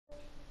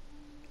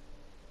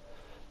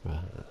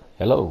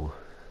Hello.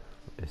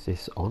 Is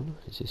this on?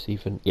 Is this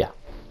even? Yeah.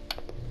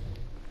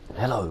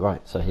 Hello,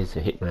 right, so here's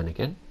the Hitman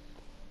again.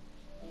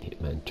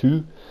 Hitman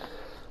 2.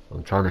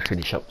 I'm trying to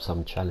finish up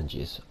some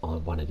challenges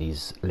on one of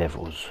these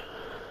levels.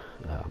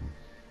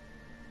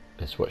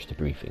 Let's watch the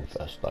briefing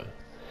first though.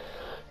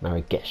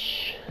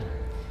 Marrakech.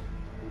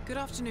 Good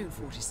afternoon,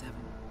 47.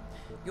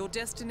 Your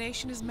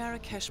destination is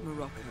Marrakech,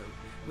 Morocco,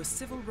 where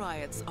civil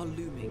riots are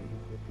looming.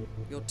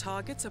 Your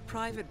targets are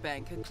private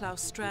banker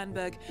Klaus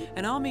Strandberg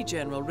and Army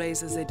General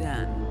Reza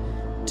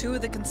Zaidan, two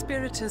of the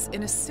conspirators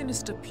in a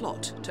sinister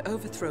plot to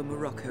overthrow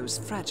Morocco's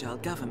fragile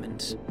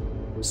government.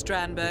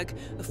 Strandberg,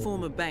 a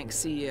former bank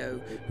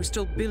CEO who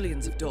stole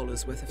billions of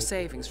dollars worth of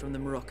savings from the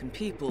Moroccan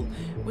people,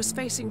 was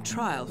facing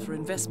trial for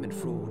investment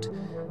fraud.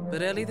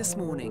 But early this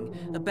morning,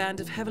 a band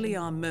of heavily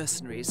armed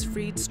mercenaries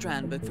freed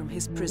Strandberg from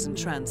his prison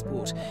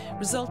transport,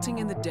 resulting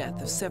in the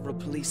death of several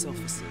police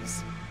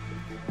officers.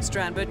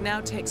 Strandberg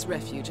now takes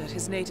refuge at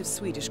his native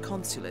Swedish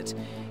consulate,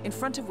 in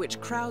front of which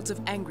crowds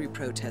of angry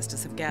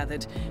protesters have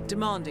gathered,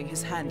 demanding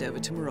his handover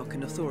to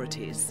Moroccan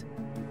authorities.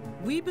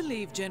 We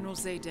believe General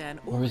Zaidan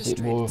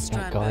orchestrated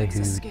Strandberg's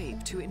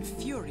escape to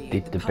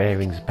infuriate the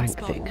Bearings public Bank and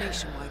spark thing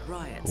nationwide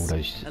riots, all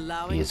those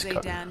allowing years ago.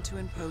 Zaidan to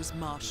impose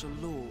martial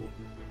law.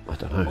 I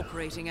don't know.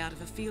 Operating out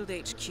of a field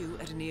HQ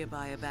at a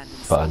nearby abandoned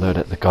But I know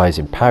that the guys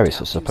in Paris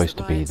are supposed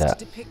to be that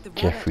depict the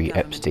Jeffrey riot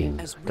government Epstein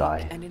as weak guy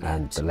and and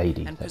inept, the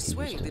lady and that he used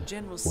persuade the to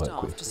general work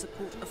staff with. to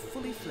support a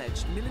fully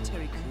fledged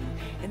military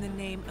coup in the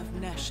name of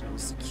national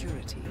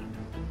security.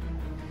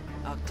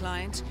 Our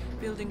client,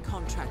 building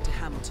contractor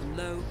Hamilton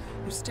Lowe,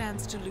 who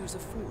stands to lose a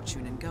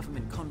fortune in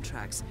government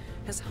contracts,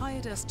 has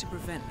hired us to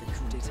prevent the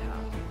coup d'etat.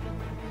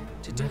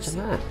 To do Imagine so,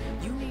 that.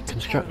 you need to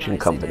Construction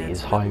paralyze company Zaidan's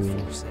is rebel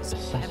hiring forces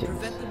and assassins.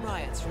 prevent the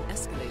riots from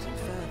escalating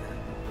further,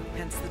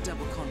 hence the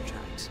double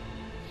contract.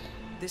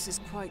 This is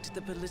quite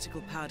the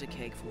political powder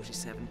keg,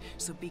 47,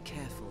 so be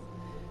careful.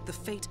 The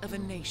fate of a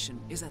nation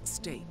is at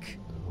stake.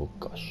 Oh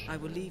gosh. I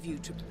will leave you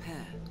to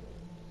prepare.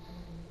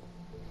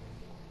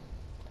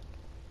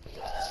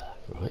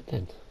 Right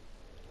then.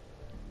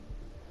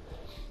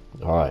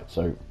 Alright,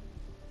 so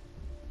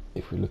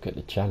if we look at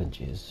the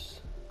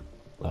challenges,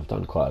 I've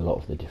done quite a lot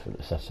of the different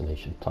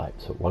assassination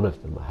types, but one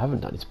of them I haven't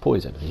done is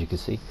poison, as you can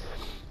see.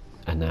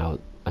 And now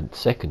a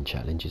second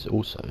challenge is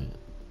also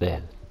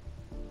there,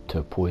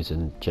 to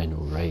poison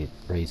General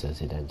Reza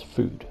Zaidan's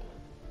food.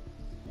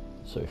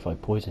 So if I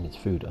poison his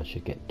food, I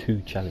should get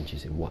 2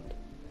 challenges in one,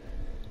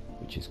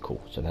 which is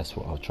cool. So that's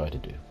what I'll try to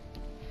do.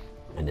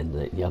 And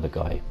then the other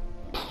guy,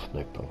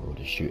 no problem, I'll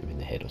just shoot him in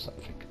the head or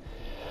something.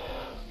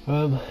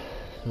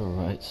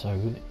 Alright, so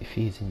if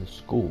he's in the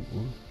school,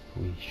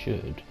 we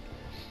should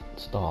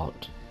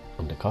start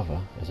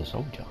undercover as a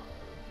soldier.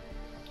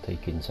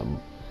 Take in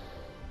some...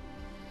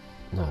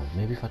 No,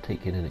 maybe if I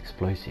take in an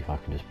explosive I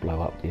can just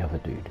blow up the other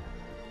dude.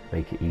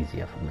 Make it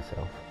easier for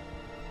myself.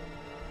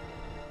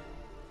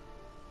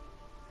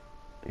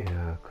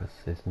 Yeah, because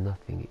there's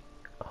nothing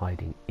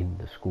hiding in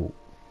the school.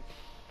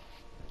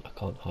 I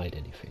can't hide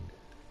anything.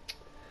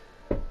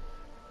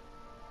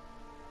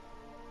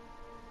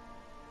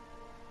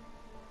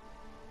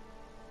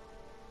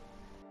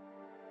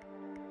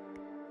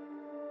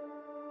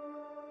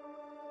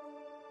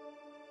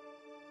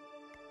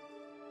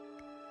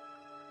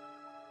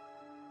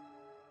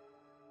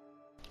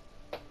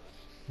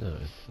 No,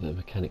 the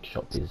mechanic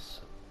shop is,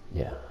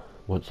 yeah,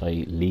 once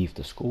I leave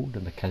the school, the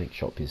mechanic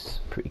shop is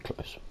pretty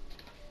close.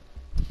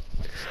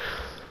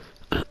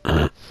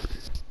 Oh,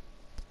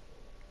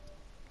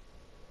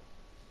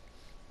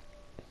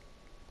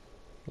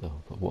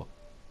 but what?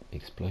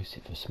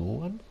 Explosive? A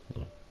small one?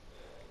 No.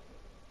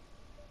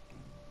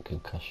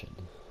 Concussion.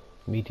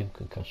 Medium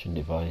concussion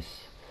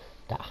device.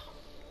 I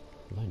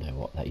don't know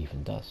what that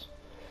even does.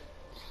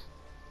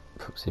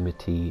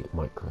 Proximity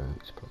micro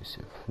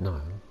explosive.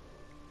 No.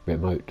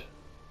 Remote.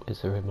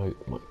 It's a remote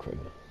micro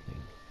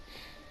thing.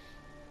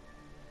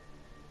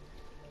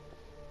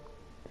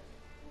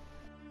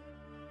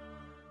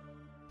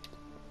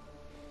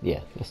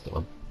 Yeah, that's the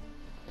one.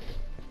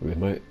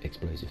 Remote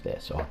explosive there.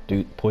 So I'll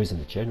do poison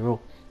the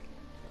general,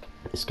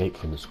 escape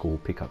from the school,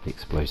 pick up the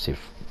explosive,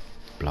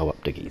 blow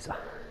up the geezer.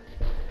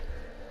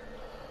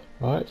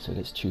 Right, so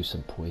let's choose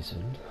some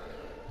poison.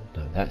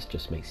 No, that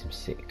just makes him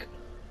sick.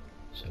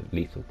 So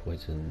lethal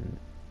poison.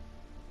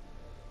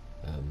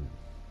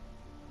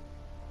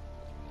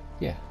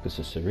 Yeah, because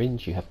the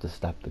syringe you have to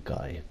stab the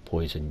guy.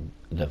 Poison,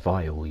 the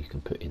vial you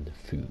can put in the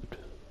food.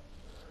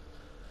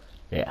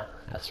 Yeah,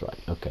 that's right.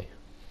 Okay,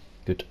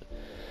 good.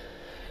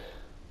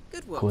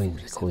 Good work,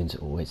 Coins are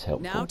always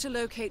helpful. Now to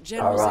locate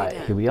General Alright,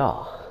 Zaidan. here we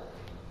are.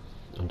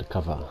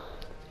 Undercover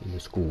in the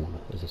school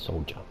as a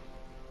soldier.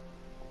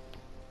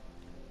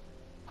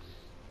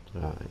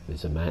 Alright,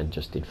 there's a man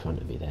just in front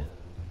of me there.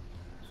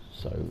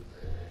 So,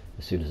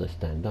 as soon as I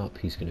stand up,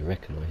 he's going to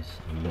recognise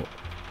I'm not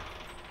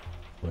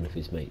one of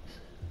his mates.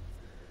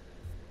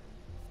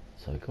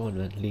 So go on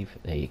man, leave.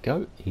 There you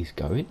go, he's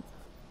going.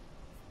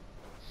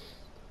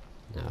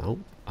 Now,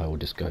 I will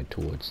just go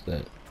towards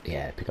the...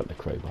 Yeah, pick up the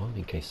crowbar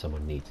in case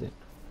someone needs it.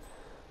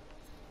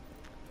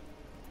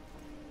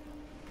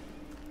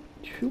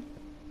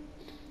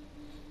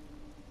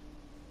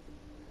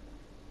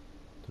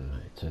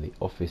 So the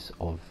office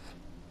of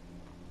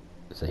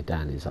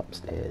Zaydan is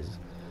upstairs.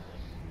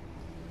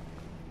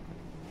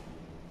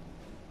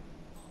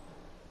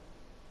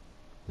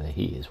 There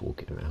he is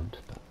walking around,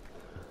 but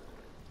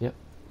yep,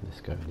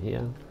 let's go in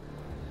here.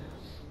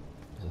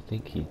 I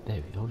think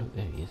there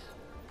he is.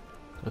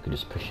 I can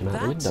just push him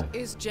out the window. That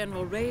is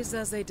General Reza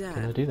Zaydan.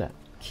 Can I do that?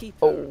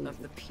 Keeper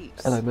of the peace.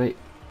 Hello, mate.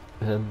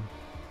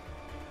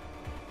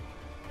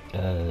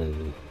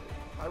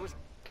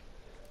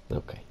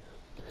 Okay.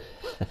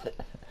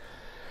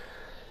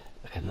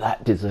 And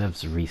that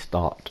deserves a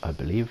restart, I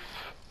believe.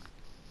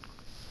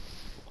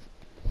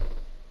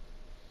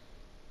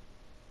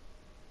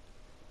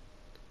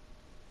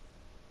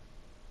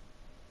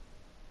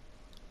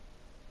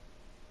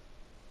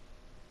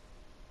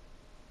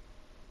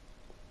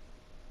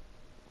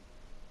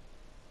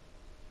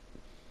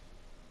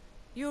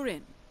 You're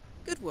in.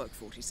 Good work,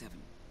 47.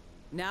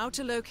 Now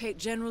to locate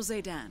General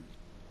Zaydan.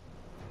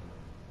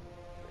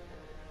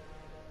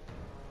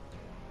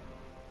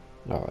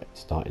 Alright,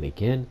 starting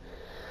again.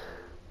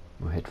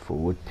 We'll head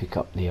forward, pick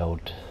up the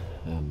old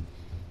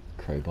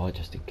crowbar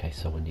just in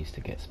case someone needs to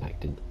get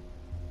smacked in.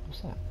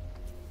 What's that?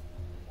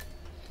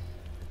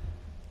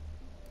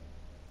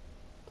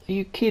 Are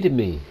you kidding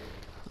me?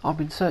 I've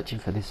been searching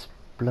for this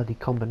bloody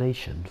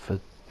combination for...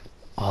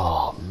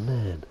 Oh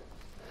man.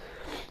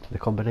 The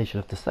combination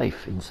of the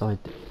safe inside.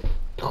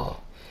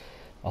 Oh,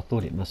 I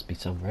thought it must be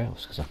somewhere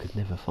else because I could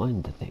never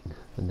find the thing.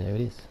 And there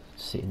it is,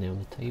 sitting there on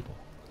the table.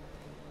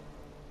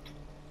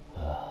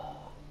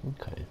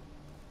 Okay.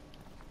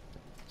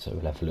 So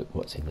we'll have a look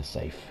what's in the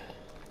safe.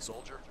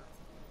 Soldier?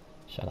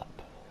 Shut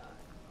up.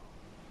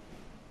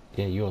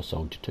 Yeah, you're a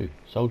soldier too.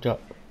 Soldier.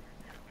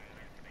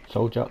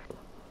 Soldier.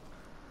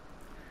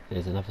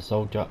 There's another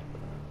soldier.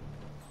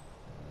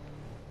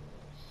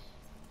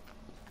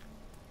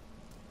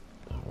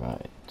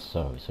 Alright,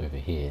 so it's over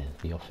here.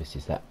 The office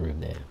is that room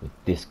there with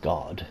this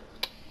guard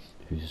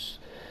who's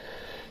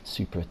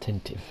super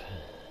attentive.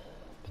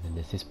 But then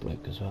there's this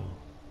bloke as well.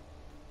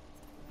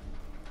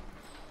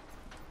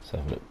 So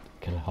look,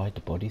 can I hide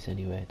the bodies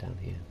anywhere down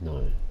here?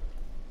 No.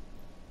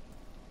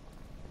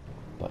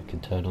 But I can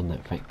turn on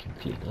that vacuum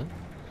cleaner.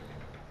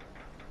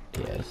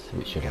 Yes,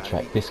 which should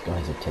attract this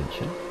guy's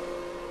attention.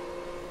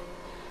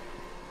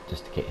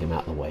 Just to get him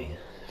out of the way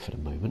for the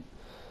moment.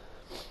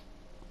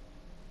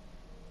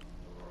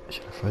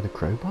 Should I throw the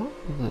crowbar?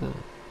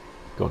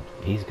 Go on,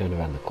 he's going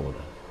around the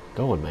corner.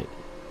 Go on, mate.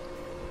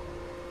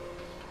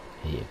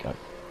 Here you go.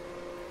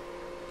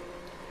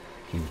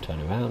 He will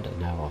turn around and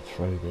now I'll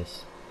throw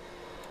this.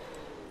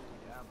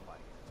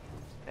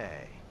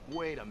 Hey,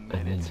 wait a minute.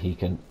 And then he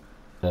can,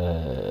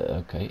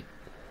 okay,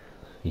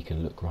 he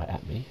can look right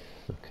at me.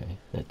 Okay,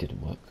 that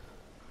didn't work.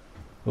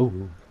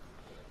 Oh.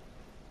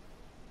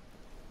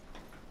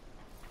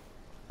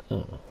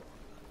 Oh.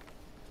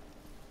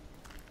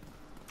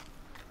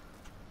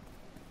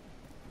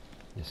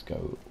 Let's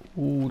go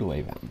all the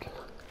way round.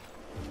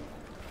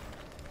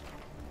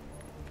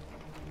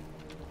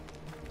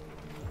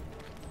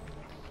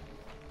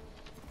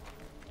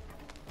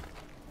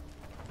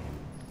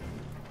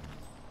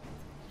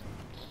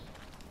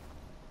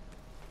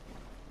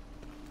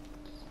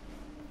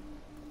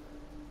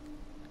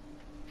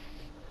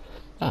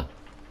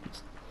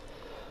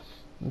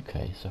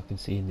 Okay, so I can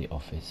see in the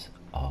office.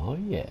 Oh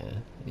yeah,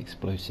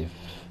 explosive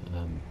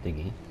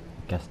thingy,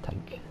 gas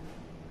tank.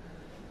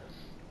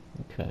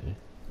 Okay.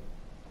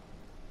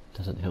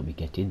 Doesn't help me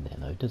get in there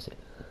though, does it?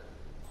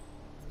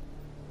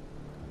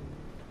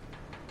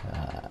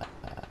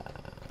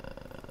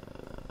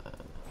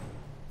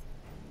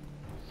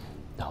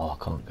 Oh,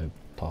 I can't go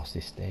past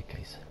this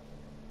staircase.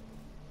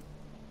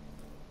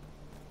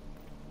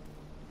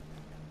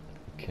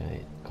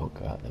 Okay, can't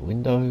go out the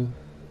window.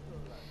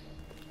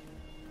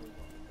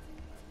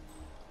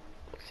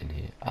 What's in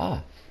here?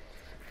 Ah!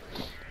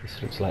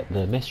 This looks like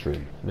the mess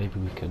room. Maybe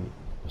we can...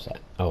 What's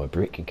that? Oh, a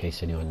brick in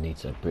case anyone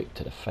needs a brick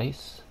to the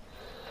face.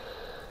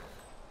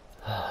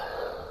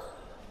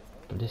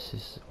 But this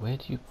is...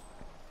 Where's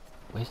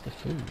the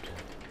food?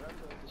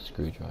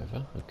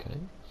 Screwdriver, okay.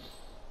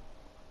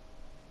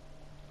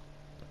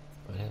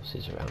 What else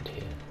is around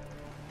here?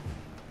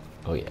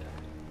 Oh yeah.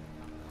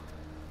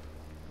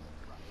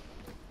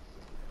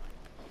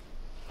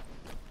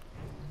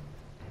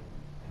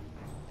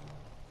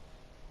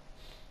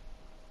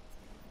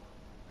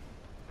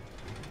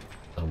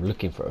 I'm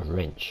looking for a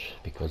wrench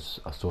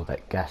because I saw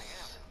that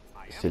gas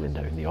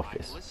cylinder in the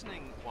office,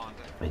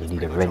 and you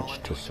need a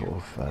wrench to sort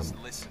of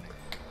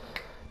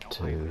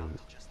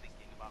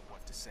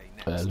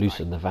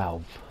loosen the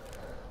valve,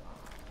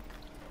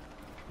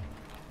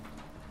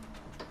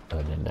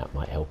 and then that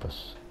might help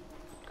us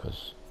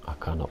because I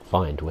cannot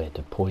find where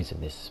to poison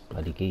this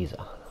bloody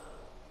geezer.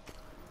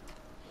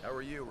 How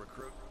are you,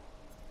 recruit?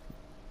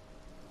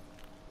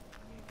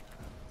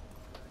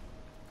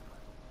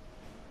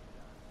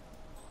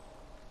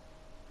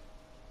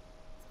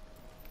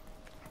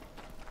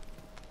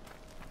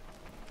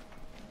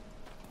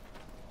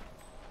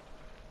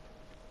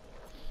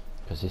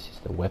 Because this is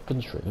the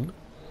weapons room.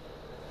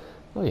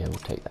 Oh yeah, we'll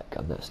take that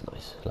gun, that's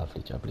nice.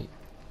 Lovely jubbly.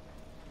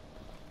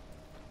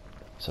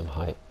 some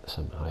high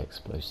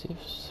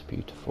explosives.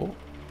 Beautiful.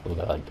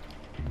 Although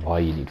why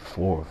you need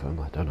 4 of them,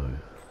 I don't know.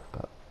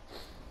 But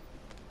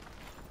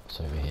what's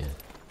over here?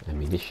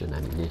 Ammunition,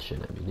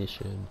 ammunition,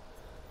 ammunition,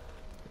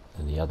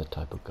 and the other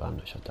type of gun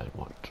which I don't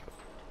want.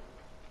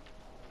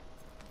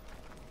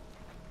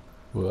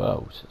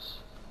 Whoa,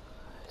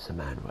 it's a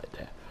man right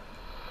there.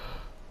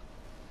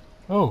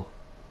 Oh,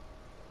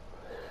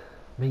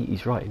 mate,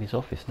 he's right in his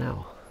office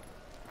now.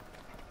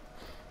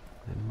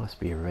 There must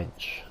be a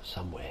wrench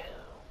somewhere.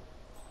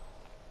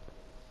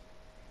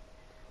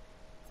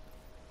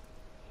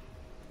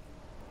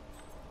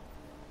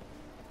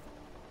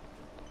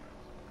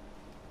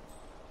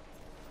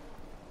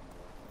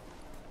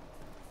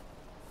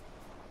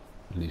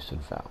 Loosen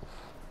valve.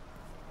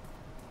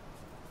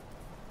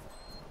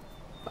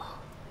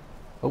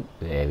 Oh,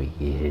 there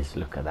he is.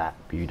 Look at that.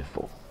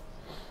 Beautiful.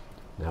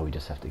 Now we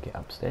just have to get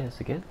upstairs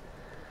again.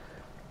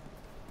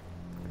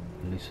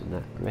 Loosen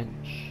that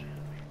wrench.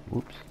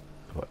 Whoops.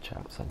 Watch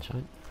out,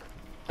 sunshine.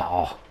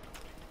 Oh,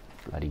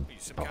 bloody. You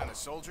some kind of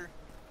soldier?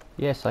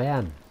 Yes, I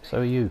am. So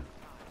are you.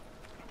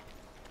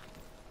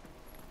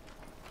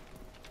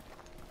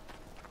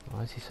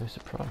 Why is he so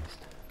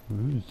surprised?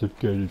 Who's the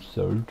kind of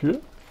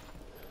soldier?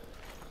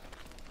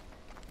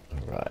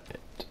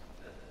 Alright.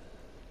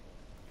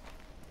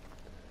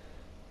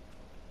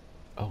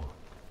 Oh,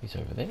 he's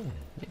over there,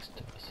 next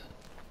to us.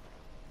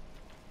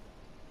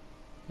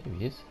 There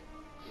he is.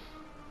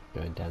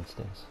 Going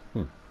downstairs.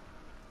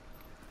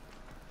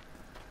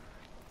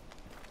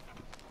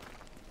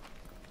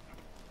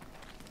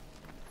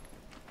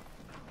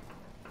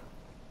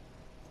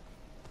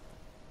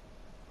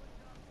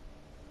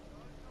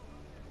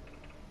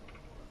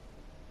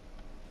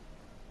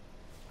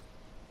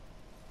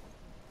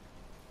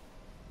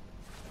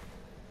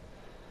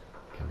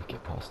 Can we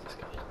get past this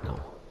guy? No.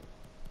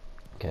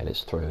 Okay,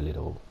 let's throw a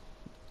little...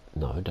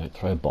 No, don't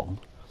throw a bomb.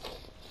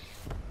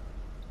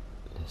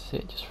 That's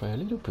it, just throw a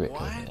little brick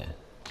over there.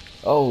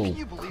 Oh, can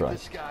you believe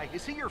Christ. this guy?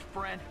 Is he your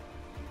friend?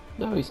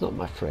 No, he's not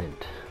my friend.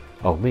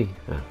 Oh, me?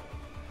 Oh.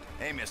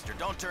 Hey, mister,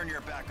 don't turn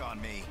your back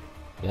on me.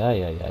 Yeah.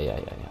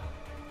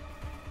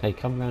 Hey,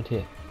 come round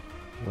here.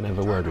 I want to have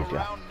a word with you.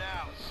 Around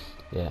now.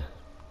 Yeah.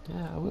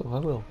 Yeah, I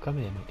will. Come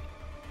here, mate.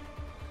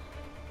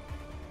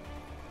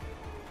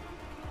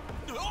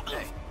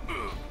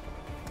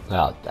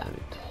 Oh, damn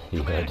it.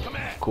 He heard.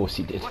 Of course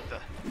he did. What the?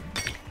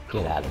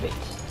 Get out of it.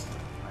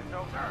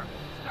 No, sir.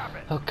 Stop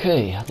it.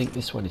 Okay, I think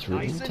this one is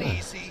ruined. Nice and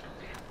easy.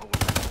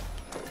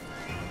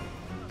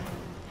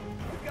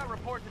 We've got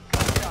reports of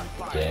gunshot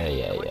fire.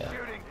 Yeah.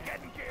 Shooting. Get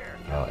in gear.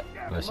 Alright,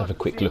 let's have a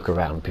quick look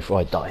around before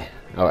I die.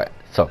 Alright,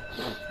 so.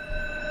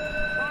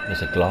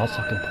 There's a glass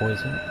I can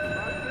poison.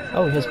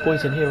 Oh, he has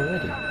poison here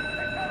already.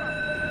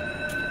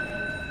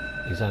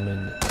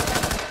 Examine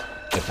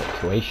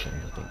evacuation,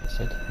 I think it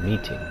said.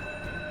 Meeting.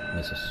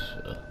 There's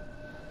a...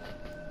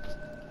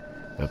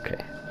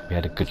 Okay, we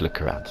had a good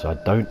look around, so I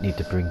don't need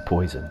to bring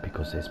poison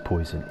because there's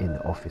poison in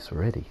the office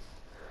already.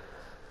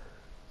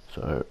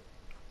 So...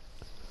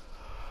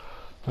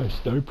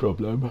 that's no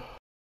problem.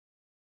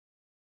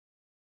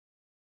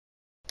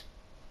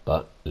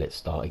 But let's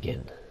start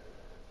again.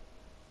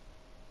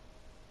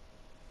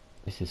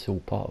 This is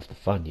all part of the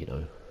fun, you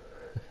know.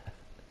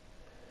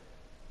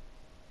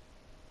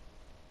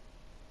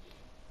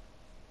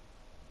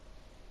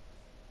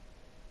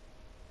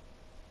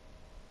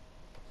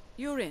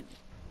 You're in.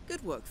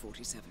 Good work,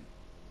 47.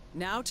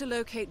 Now to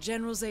locate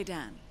General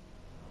Zaydan.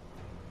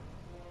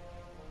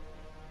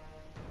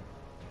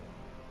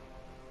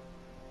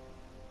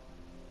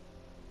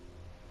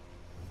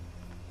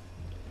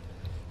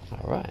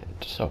 Alright,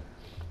 so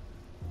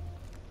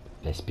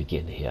let's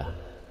begin here.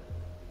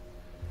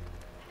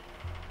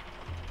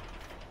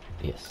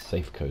 Yes,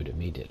 safe code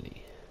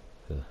immediately.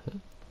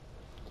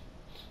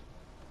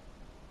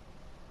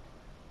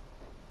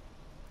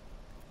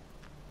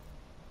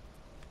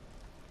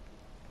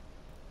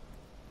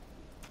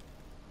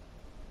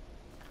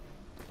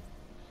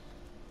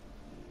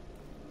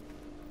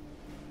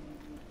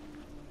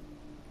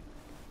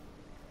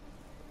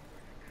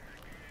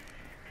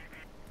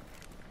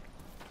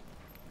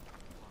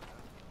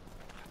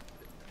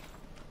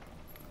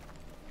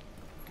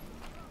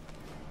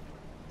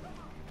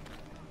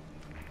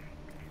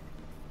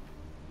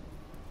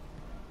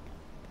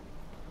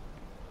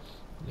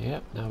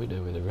 Yep, now we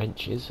know where the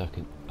wrench is. I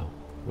can... oh,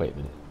 wait a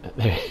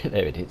minute.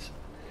 There it is.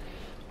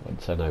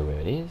 Once I know where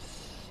it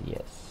is,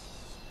 yes.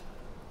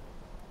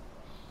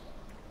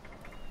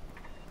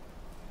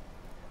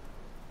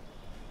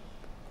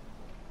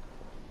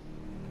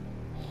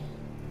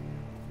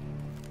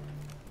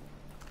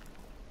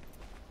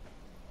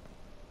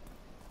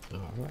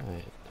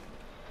 Alright.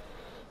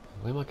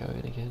 Where am I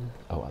going again?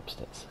 Oh,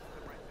 upstairs.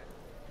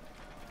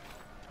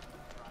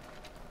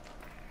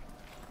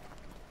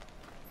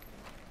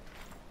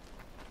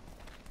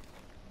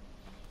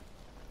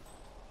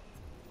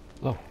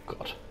 Oh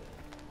God,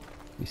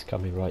 he's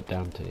coming right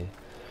down to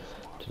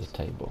the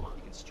table.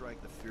 You can strike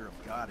the fear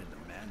of God into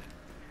men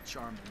and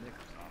charm the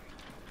knickers off.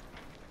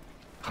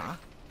 Huh?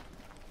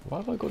 Why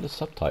have I got the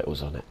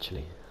subtitles on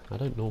actually? I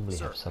don't normally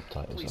Sir, have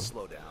subtitles please on.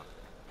 slow down.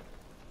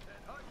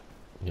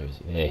 Where is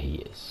he? There he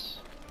is.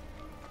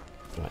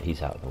 Right,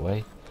 he's out of the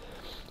way.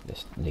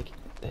 Let's nick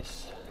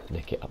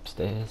it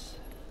upstairs.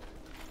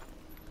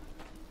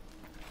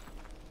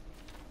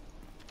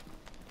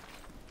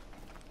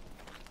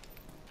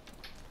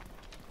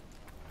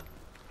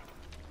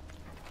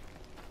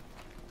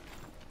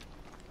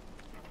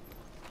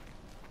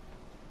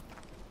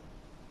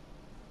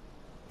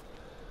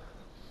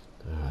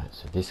 Alright,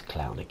 so this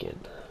clown again.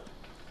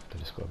 I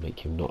just got to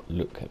make him not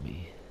look at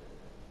me.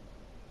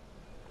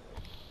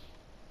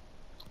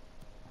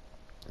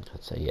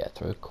 I'd say, yeah,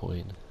 throw a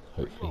coin.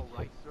 Hopefully.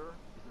 Right, sir?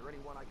 Is there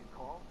anyone I can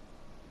call?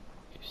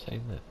 You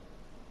saying that?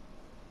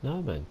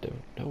 No, man,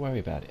 don't worry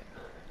about it.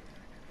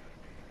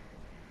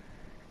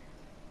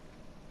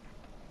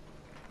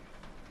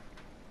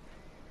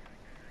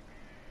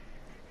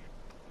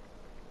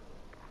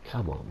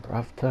 Come on,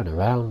 bruv, turn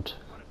around.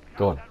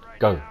 Go on,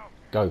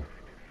 go.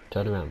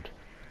 Turn around.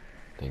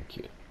 Thank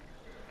you.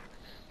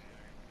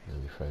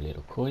 Then we throw a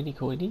little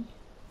coiny.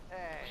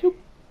 Hey. Shoop.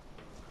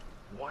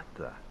 What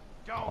the?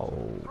 Don't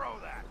Oh. throw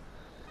that.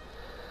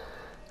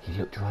 He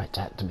looked right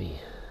at me.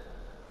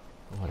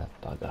 What a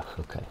bugger.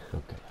 Okay.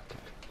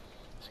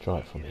 Let's try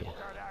it from here.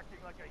 Start acting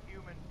like a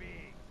human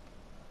being.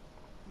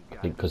 I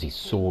think because he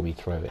saw me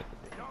throw it.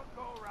 Don't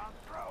go around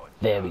throwing.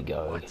 There we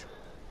go. What?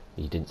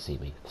 He didn't see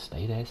me.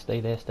 Stay there.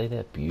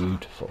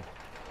 Beautiful.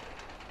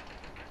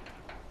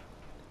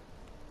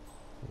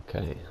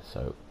 Okay,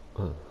 so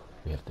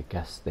we have the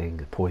gas thing.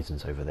 The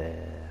poison's over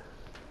there.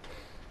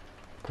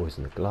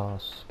 Poison the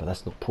glass, but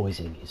that's not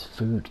poisoning his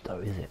food, though,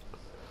 is it?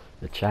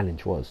 The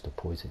challenge was to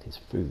poison his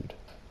food.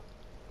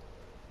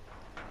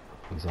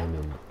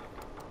 Examine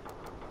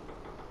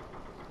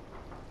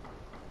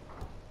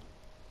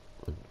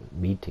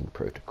meeting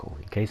protocol.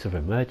 In case of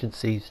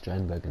emergency,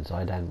 Strandberg and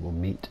Zidane will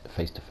meet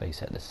face to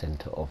face at the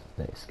center of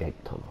the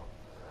escape tunnel.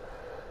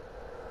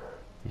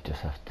 You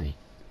just have to.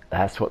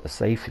 That's what the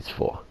safe is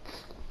for.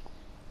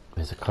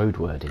 There's a code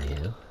word in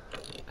here,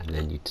 and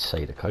then you'd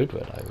say the code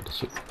word. I would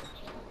assume.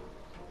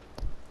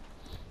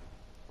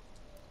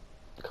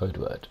 Code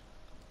word,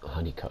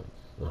 honeycomb.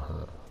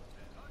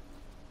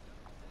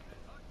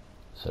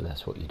 So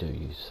that's what you do.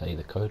 You say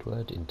the code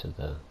word into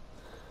the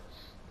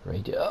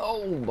radio.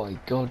 Oh my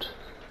god.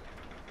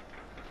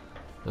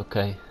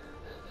 Okay.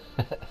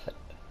 I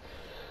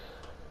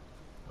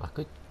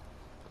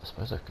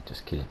suppose I could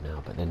just kill him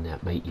now, but then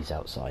that matey's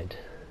outside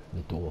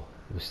the door.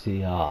 We'll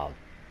see. Oh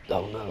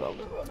no.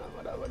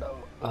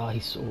 Ah, he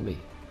saw me.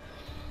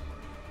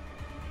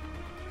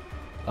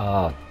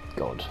 Ah,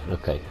 God.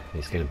 Okay,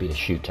 it's going to be a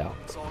shootout.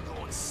 It's all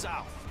going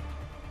south.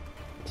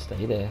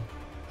 Stay there.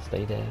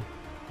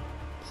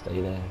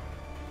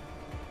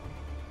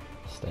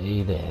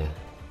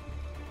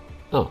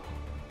 Oh,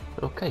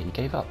 okay, he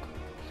gave up.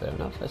 Fair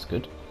enough, that's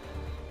good.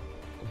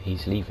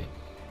 He's leaving.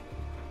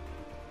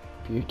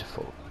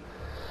 Beautiful.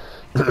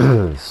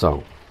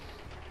 So,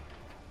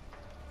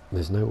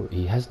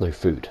 he has no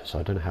food, so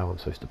I don't know how I'm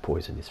supposed to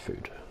poison his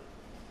food.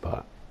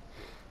 But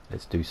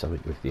let's do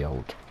something with the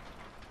old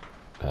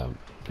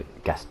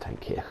gas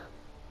tank here.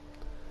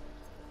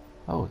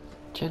 Oh,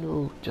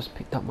 General just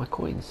picked up my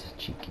coins,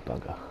 cheeky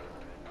bugger.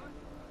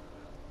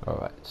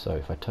 Alright, so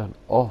if I turn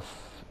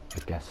off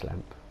the gas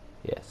lamp,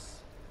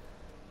 yes,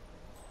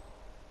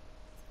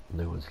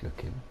 no one's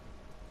looking,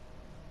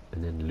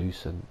 and then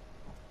loosen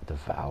the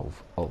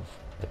valve of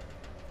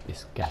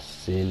this gas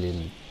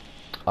ceiling.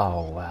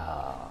 Oh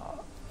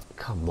wow,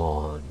 come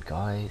on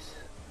guys.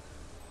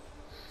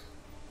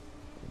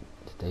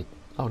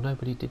 Oh,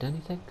 nobody did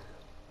anything?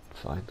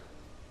 Fine.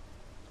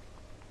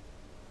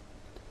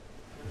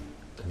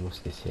 And what's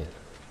this here?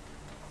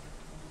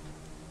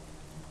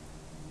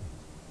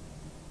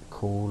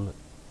 Call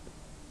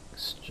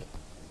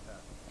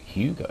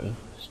Hugo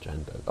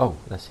Strandberg. Oh,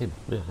 that's him.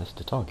 Yeah, that's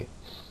the target.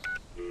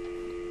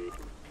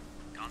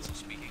 Consul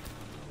speaking.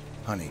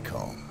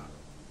 Honeycomb.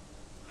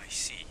 I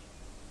see.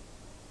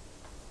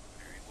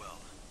 Very well.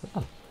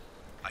 Oh,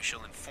 I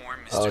shall inform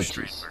Mr. oh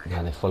jeez. Strandberg.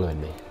 Now they're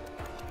following me.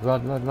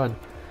 Run.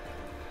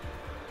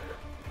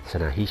 So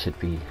now he should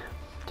be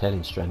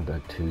telling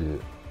Strandberg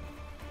to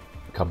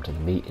come to the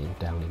meeting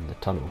down in the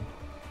tunnel.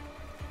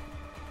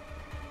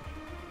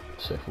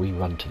 So if we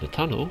run to the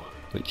tunnel,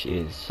 which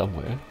is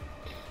somewhere,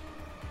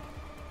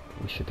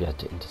 we should be able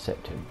to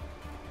intercept him.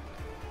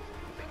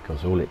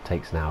 Because all it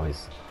takes now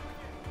is...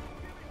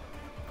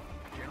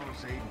 General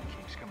Zayden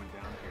keeps coming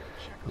down here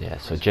to check on Yeah, the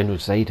so prison. General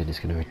Zayden is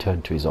going to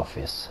return to his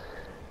office.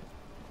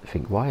 I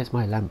think, why is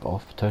my lamp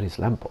off? Turn his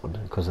lamp on.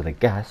 Because of the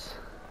gas,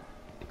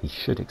 he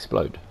should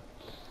explode.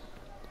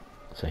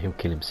 So he'll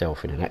kill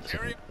himself in an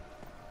accident.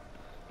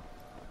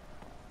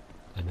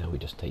 And now we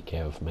just take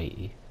care of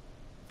matey.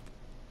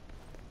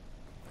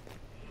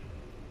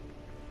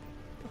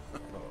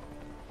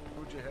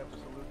 Who'd you have to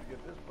salute to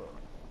get this book?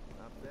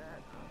 Not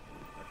bad.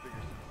 I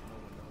figure since no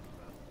one knows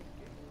about the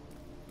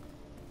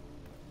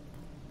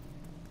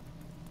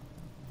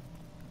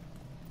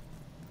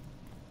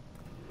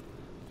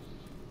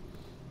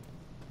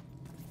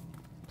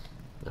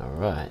escape.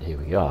 Alright, here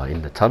we are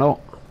in the tunnel.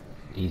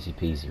 Easy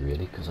peasy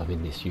really, because I'm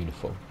in this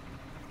uniform.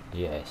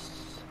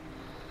 Yes.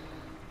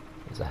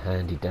 There's a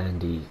handy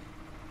dandy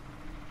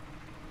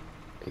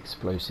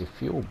explosive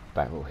fuel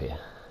barrel here.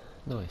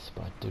 Nice,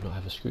 but I do not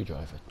have a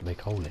screwdriver to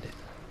make a hole in it.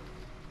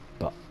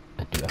 But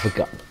I do have a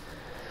gun.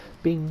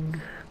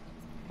 Bing!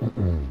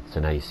 So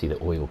now you see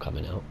the oil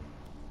coming out.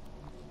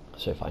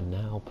 So if I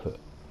now put...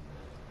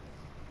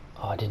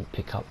 Oh, I didn't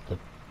pick up the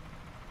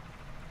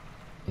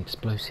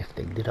explosive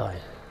thing, did I?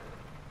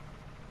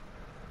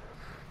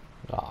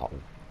 Oh.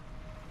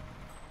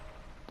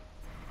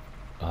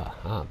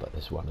 Aha, but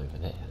there's one over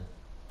there.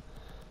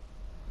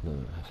 No,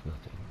 I have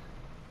nothing.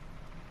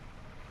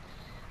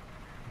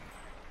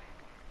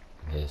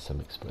 Here's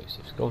some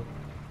explosives. Go on.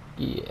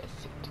 Yes,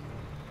 it.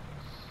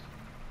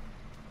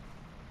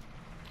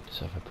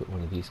 So if I put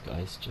one of these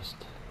guys, just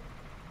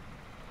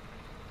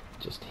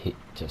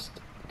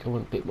go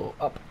on a bit more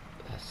up.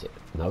 That's it.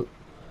 No.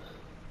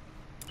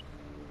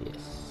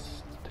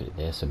 Yes. Put it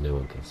there so no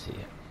one can see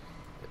it.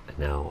 And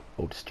now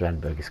old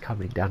Strandberg is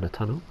coming down the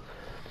tunnel.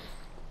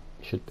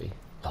 Should be.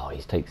 Oh,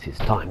 he takes his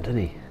time, doesn't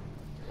he?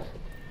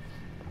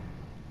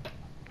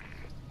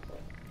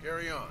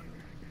 Carry on.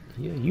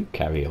 Yeah, you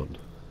carry on.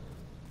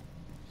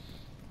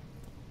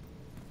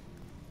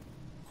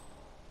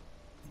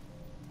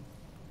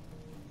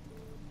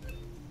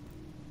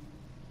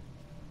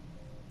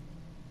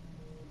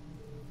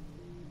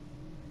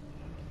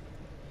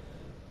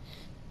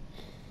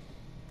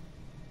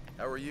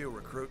 How are you,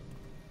 recruit?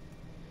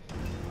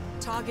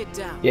 Target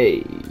down.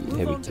 Yay! Move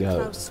Here we on to go.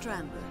 Klaus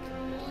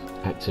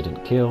Strandberg.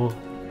 Accident kill.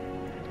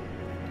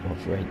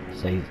 Of Red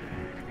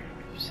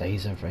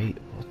Caesar Ray.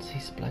 What's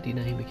his bloody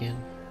name again?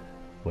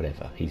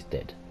 Whatever, he's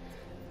dead.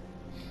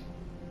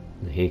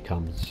 And here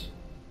comes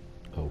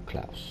old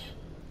Klaus.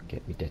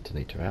 Get me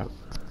detonator out.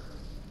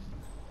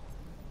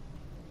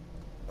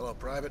 Hello,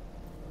 Private.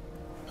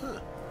 Huh.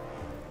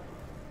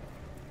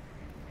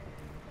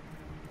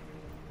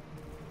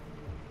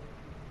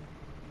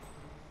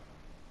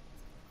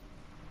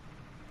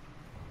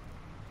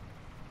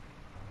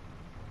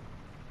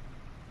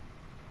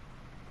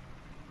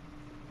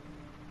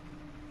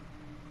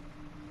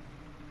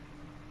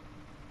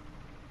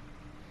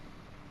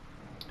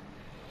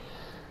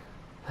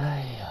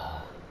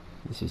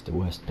 This is the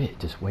worst bit,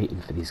 just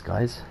waiting for these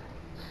guys.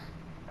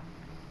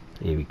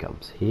 Here he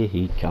comes, here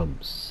he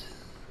comes.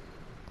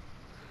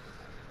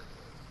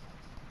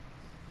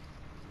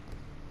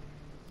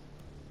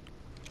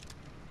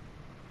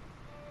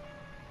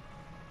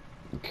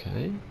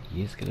 Okay,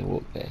 he is going to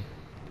walk there.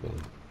 Go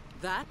on.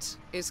 That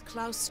is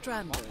Klaus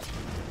Strandberg,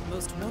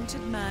 most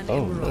wanted man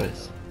Oh, in Morocco.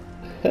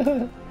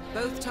 nice.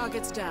 Both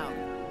targets down.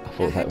 I Now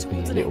thought head that would be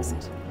towards a an little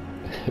exit.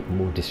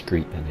 more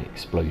discreet than an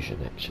explosion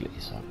actually,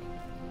 so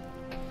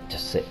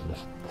just set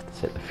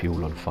the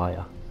fuel on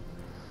fire.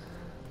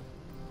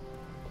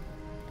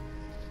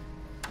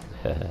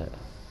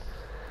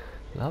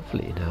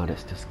 Lovely, now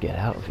let's just get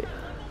out of here.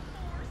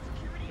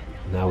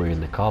 Now we're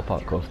in the car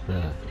park of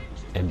the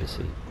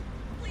embassy.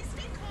 Please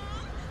stay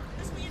calm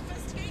as we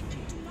investigate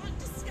and do not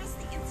discuss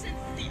the incident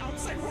with the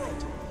outside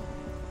world.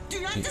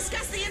 Do not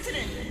discuss the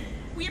incident.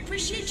 We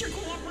appreciate your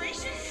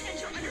cooperation and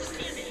your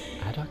understanding.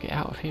 How do I get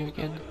out of here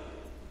again?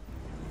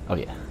 Oh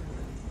yeah.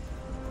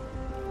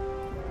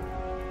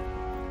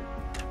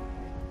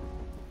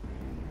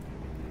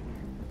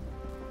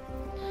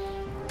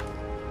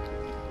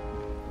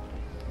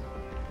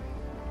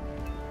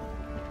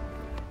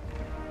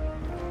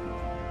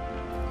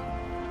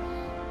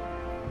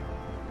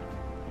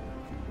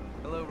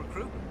 Hello,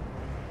 recruit.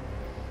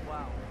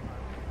 Wow.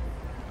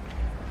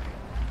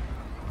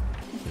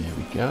 There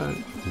we go.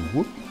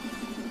 Whoop.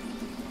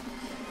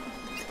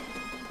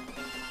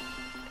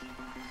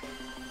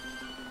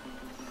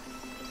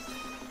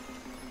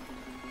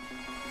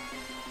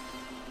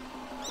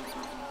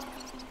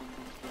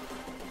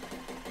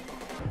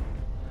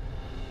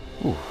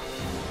 Ooh.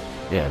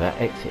 Yeah,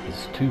 that exit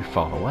is too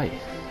far away.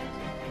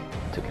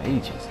 Took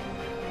ages.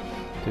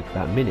 Took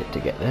about a minute to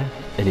get there.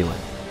 Anyway.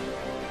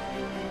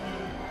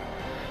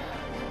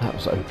 That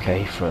was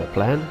okay for a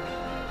plan.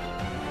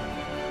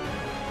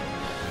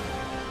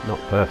 Not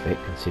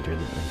perfect considering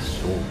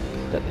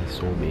that they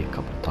saw me a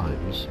couple of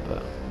times,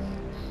 but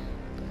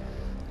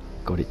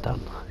got it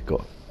done.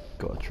 Got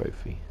a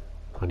trophy.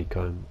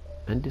 Honeycomb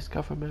and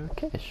discover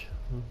Marrakech.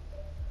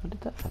 How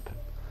did that happen?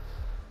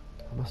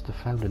 I must have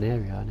found an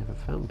area I never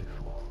found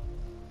before.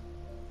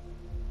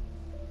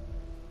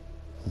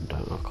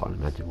 I can't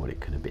imagine what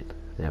it could have been.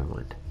 Never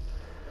mind.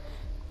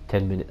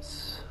 10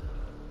 minutes.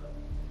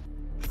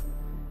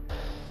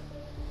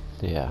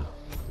 Yeah,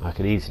 I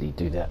could easily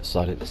do that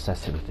silent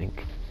assassin, I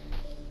think,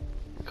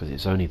 because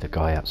it's only the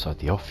guy outside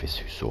the office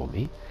who saw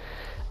me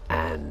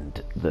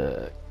and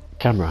the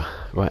camera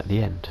right at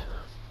the end.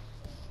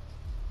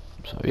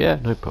 So yeah,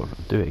 no problem.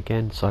 Do it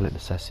again, silent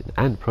assassin,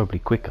 and probably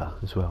quicker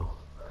as well.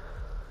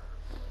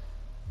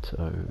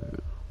 So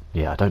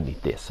yeah, I don't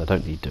need this. I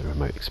don't need the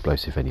remote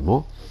explosive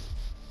anymore.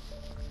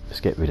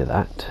 Let's get rid of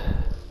that.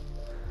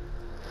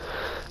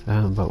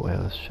 But what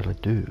else shall I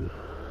do?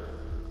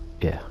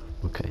 Yeah,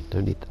 okay,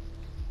 don't need that.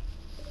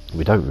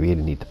 We don't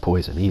really need the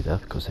poison either,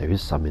 because there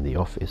is some in the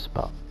office,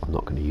 but I'm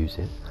not going to use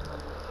it.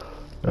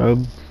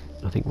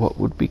 I think what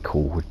would be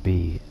cool would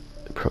be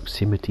a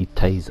proximity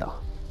taser,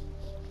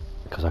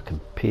 because I can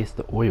pierce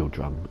the oil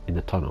drum in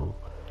the tunnel,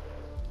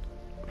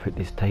 put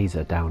this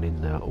taser down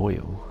in the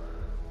oil,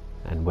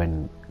 and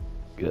when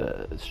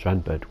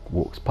Strandberg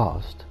walks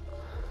past,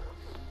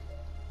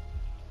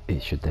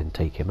 it should then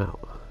take him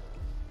out.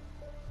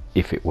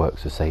 If it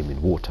works the same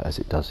in water as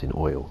it does in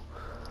oil.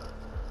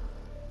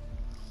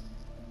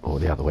 Or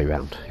the other way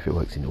around, if it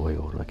works in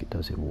oil like it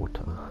does in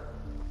water.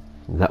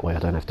 And that way I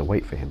don't have to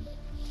wait for him.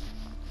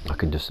 I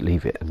can just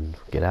leave it and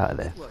get out of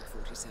there. Work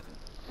 47.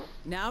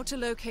 Now to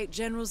locate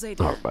General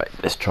Zaydan. Alright,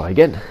 let's try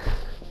again.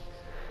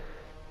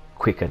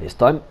 Quicker this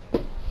time.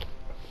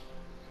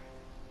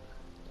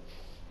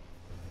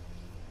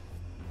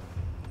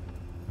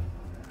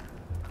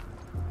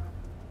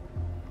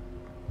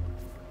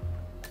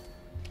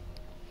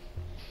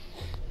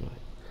 Right.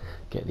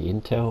 Get the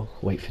intel,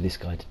 wait for this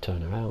guy to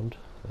turn around.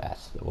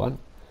 That's the one.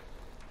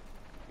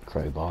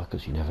 Crowbar,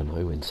 because you never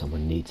know when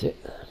someone needs it.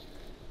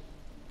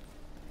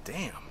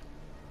 Damn.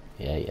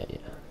 Yeah.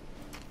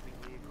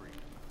 Completely agree.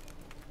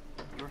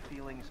 Your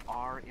feelings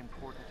are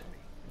important to me.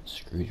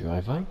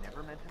 Screwdriver.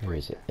 Never meant to Where break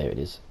is it? that. There it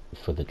is.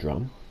 For the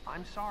drum.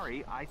 I'm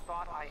sorry, I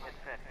thought I had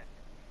said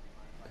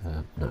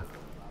it. No.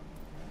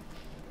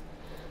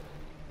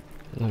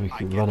 Now we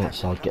can run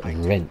outside, get a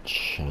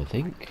wrench, I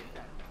think.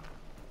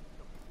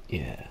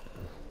 Yeah.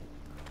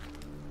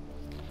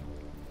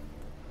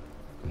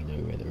 We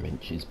know where the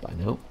wrench is by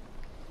now.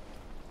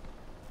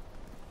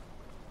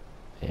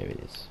 There it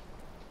is.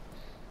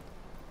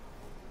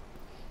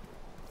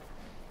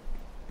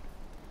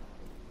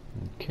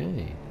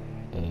 Okay.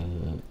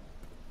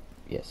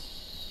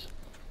 Yes.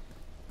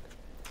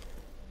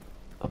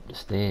 Up the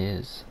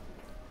stairs.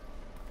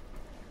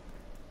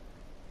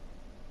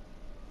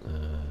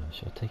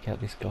 Shall I take out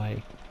this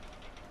guy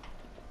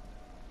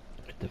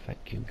with the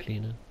vacuum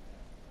cleaner?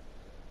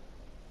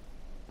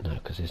 No,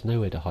 because there's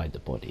nowhere to hide the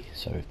body,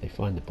 so if they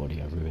find the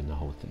body I ruin the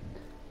whole thing.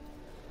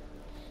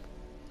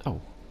 Oh,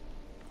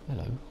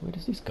 hello, where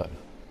does this go?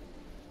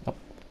 Up.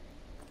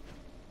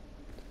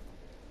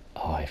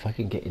 Oh, if I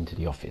can get into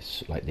the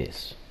office like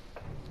this,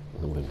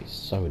 I'm going to be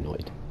so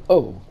annoyed.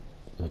 Oh,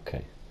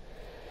 okay.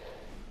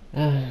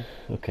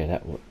 Okay,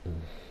 that was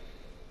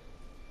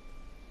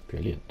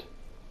brilliant.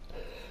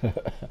 Now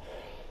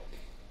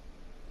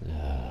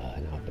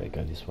I better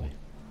go this way.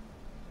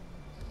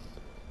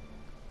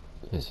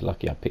 It's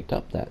lucky I picked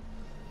up the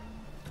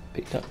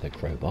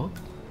crowbar.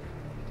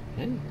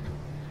 Hey,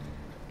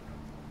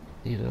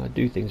 you know, I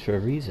do things for a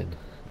reason.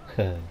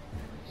 Let's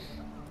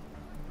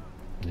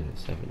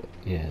have a look.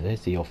 Yeah,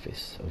 there's the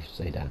office of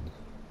Zaydan.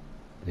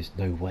 There's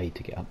no way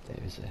to get up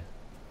there, is there?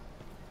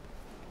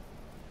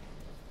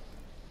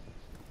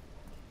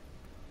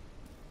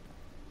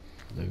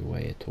 No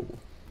way at all.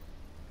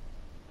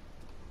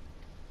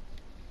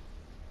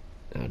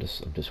 Now I'm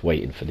just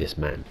waiting for this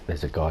man.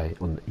 There's a guy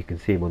on. You can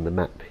see him on the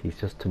map. He's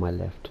just to my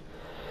left,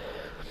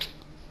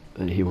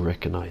 and he will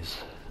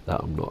recognise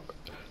that I'm not.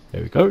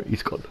 There we go.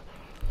 He's gone.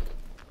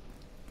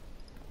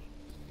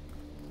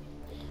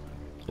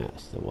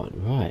 That's the one.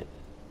 Right.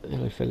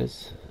 Hello,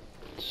 fellas.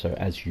 So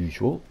as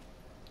usual,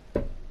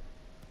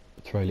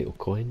 throw a little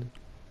coin.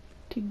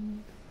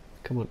 Ting.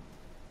 Come on.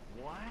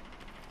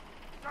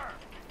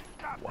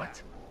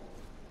 What?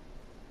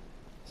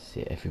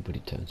 See, everybody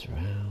turns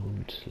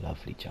around.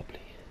 Lovely jubbly.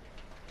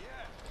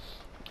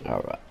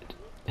 Alright,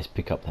 let's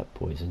pick up that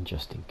poison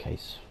just in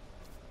case.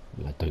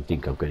 Well, I don't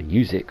think I'm going to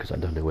use it because I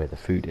don't know where the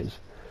food is.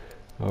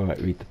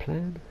 Alright, read the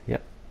plan.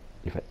 Yep,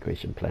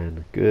 evacuation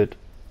plan. Good.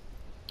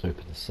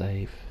 Open the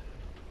safe.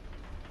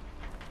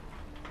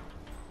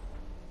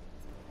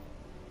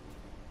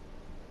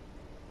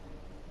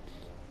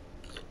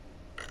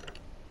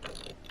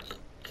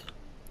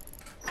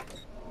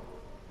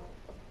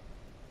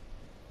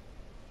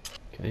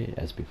 Okay,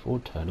 as before,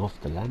 turn off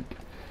the lamp.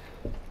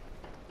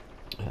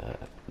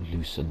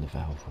 Loosen the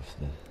valve of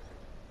the...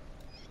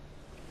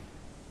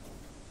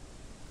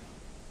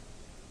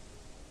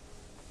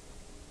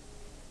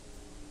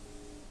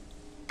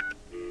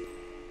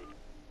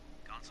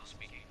 Console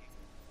speaking.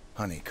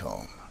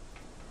 Honeycomb.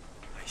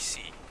 I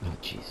see. Oh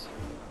jeez.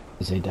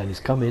 Zaydan is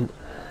coming.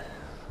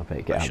 I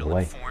better get out of the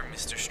way. Inform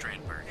Mr.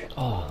 Strandberg.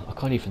 Oh, I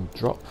can't even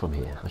drop from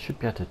here. I should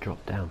be able to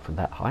drop down from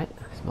that height.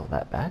 It's not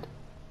that bad.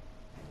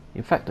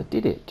 In fact, I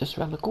did it just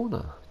around the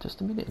corner,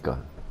 just a minute ago.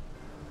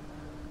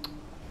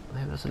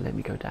 It doesn't let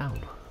me go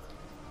down.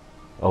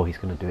 Oh, he's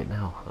going to do it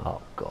now.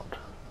 Oh, God.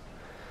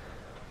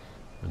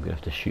 I'm going to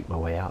have to shoot my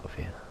way out of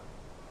here.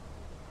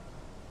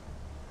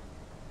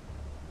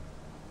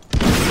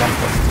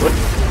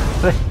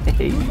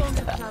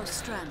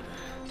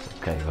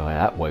 Okay, right,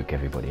 that woke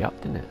everybody up,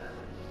 didn't it?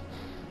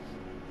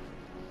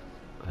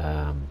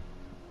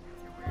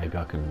 Maybe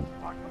I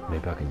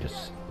can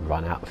just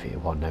run out of here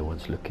while no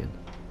one's looking.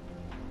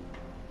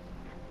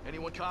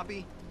 Anyone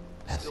copy?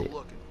 That's Still it.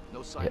 looking.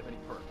 No sign Yep. of any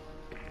perk.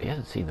 He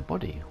hasn't seen the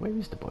body. Where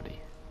is the body?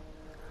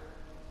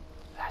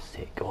 That's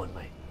it. Go on,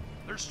 mate.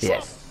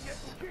 Yes.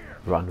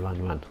 Run,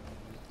 run, run.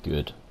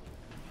 Good.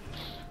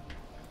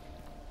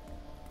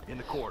 In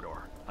the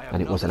corridor. I have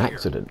And it was an nothing here.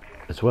 accident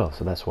as well,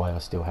 so that's why I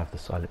still have the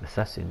Silent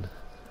Assassin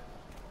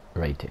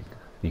rating.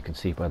 You can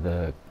see by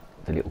the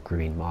little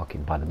green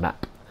marking by the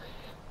map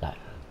that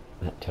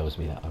tells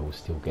me that I will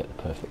still get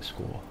the perfect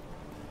score.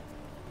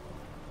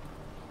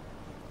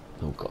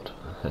 Oh god,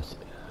 that's it.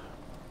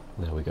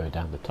 Now we go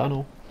down the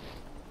tunnel.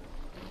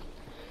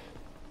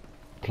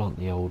 Plant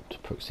the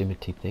old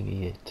proximity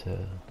thingy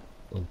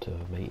onto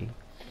matey.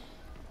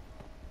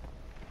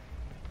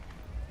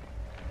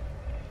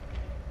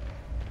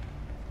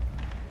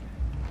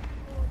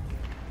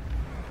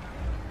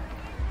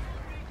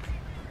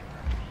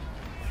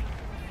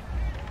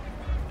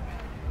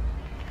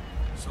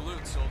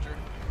 Salute, soldier.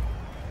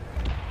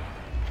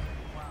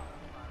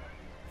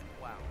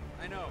 Wow.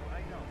 I know.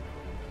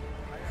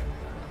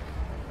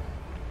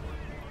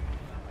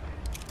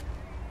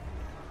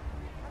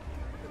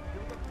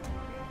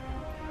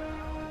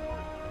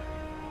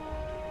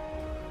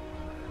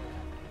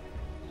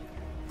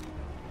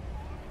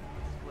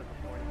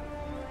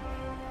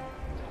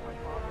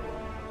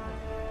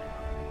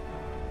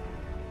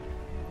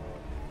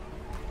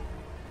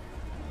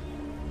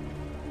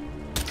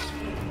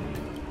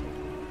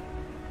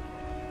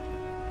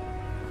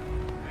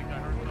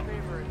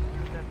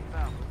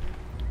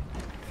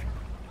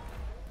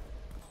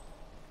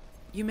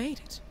 You made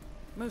it.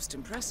 Most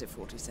impressive,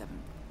 47.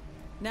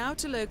 Now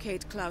to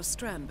locate Klaus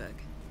Strandberg.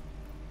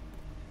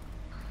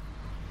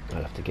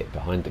 I'll have to get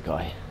behind the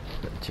guy,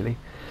 actually.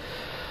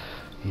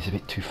 He's a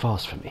bit too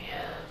fast for me.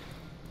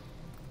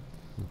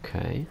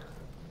 Okay.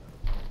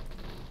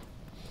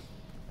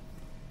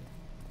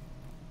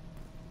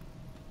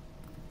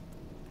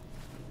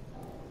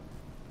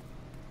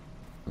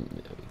 There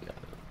we go.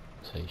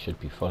 So he should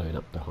be following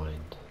up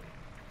behind.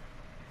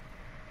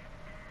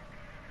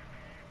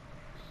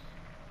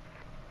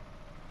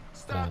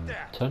 Stop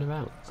that. Turn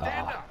around.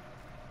 Stand up.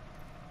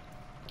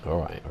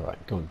 Alright,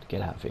 go on,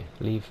 get out of here.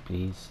 Leave,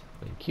 please.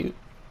 Thank you.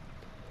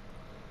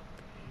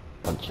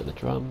 Punch of the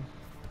drum.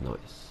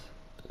 Nice.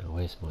 Now,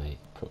 where's my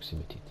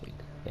proximity thing?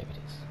 There it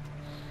is.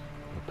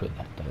 I'll put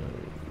that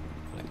down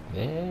like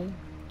there.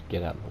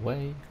 Get out of the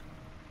way.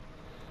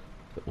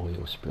 The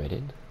oil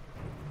spreading.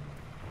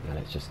 Now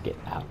let's just get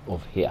out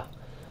of here.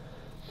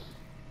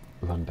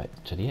 Run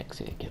back to the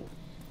exit again.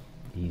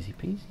 Easy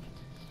peasy.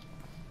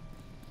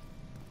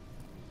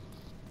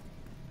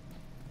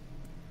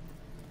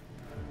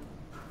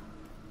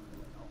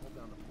 Hold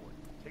down the fort.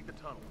 Take the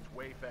tunnel. It's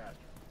way faster.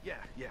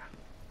 Yeah.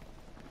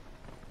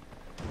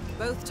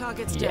 Both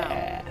targets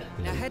Yeah, down.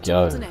 Now there head we go.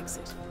 towards an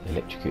exit.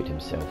 Electrocute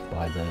himself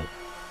by the...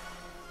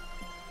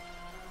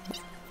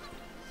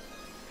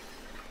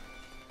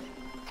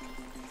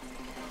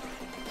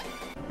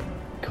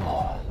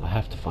 God, I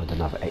have to find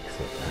another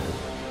exit.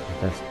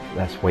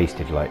 That's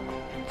wasted like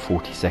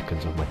 40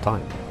 seconds of my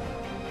time.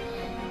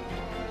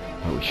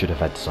 But we should have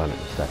had Silent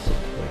Assassin,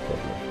 no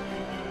problem.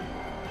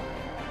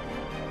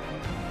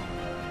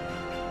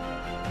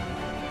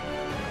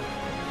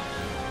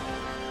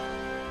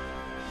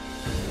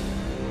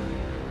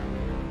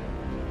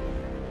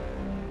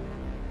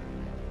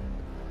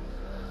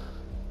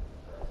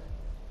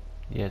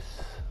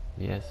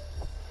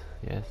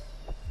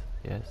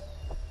 Yes.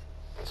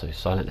 So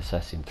Silent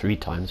Assassin 3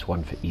 times,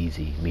 1 for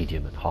easy,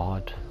 medium and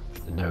hard.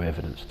 No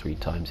evidence 3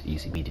 times,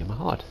 easy, medium and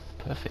hard.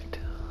 Perfect.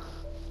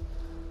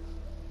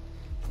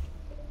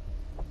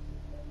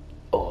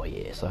 Oh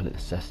yeah, Silent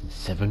Assassin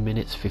 7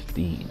 minutes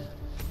 15.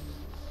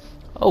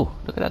 Oh,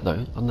 look at that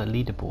though, on the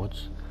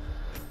leaderboards,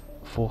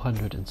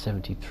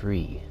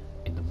 473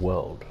 in the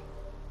world.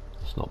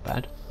 It's not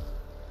bad.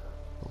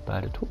 Not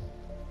bad at all.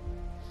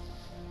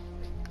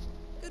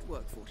 Good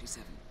work,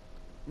 47.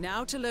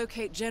 Now to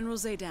locate General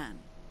Zaydan.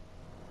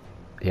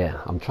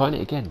 Yeah, I'm trying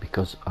it again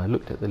because I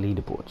looked at the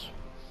leaderboards,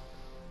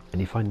 and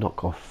if I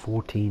knock off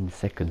 14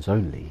 seconds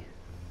only,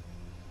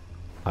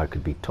 I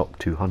could be top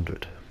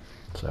 200.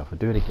 So if I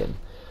do it again,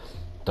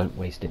 don't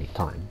waste any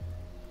time.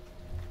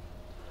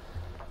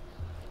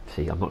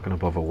 See, I'm not going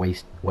to bother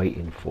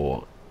waiting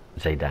for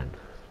Zaydan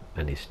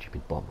and his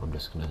stupid bomb. I'm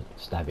just going to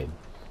stab him.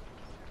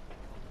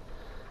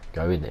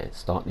 Go in there,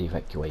 start the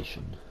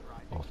evacuation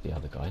of the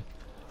other guy.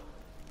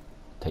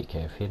 Take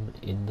care of him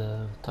in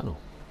the tunnel.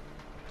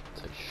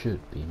 So it should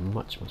be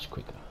much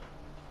quicker.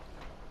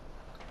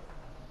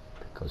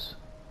 Because,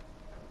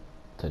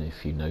 I don't know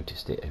if you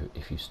noticed it,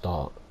 if you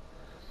start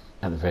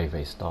at the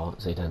very start,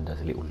 Zaydan does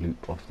a little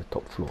loop off the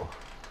top floor.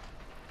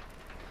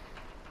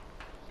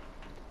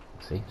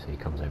 See, so he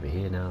comes over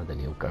here now, then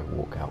he'll go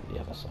walk out the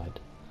other side.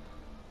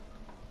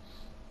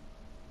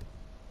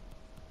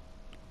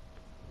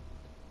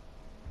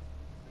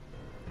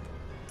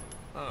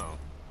 Oh.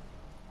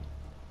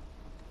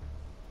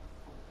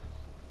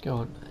 Go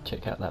on,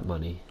 check out that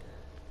money.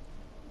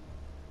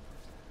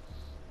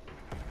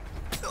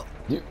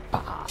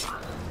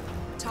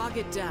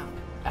 Target down.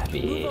 Have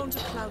Move it. on to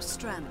Klaus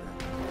Strandberg.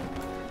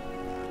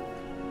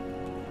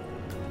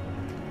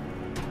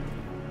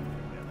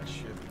 Yeah, that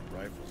shit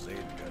rifle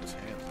Zayden got his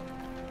hands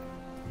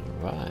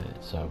on.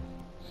 Alright, so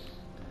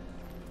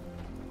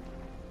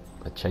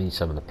I changed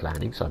some of the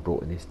planning, so I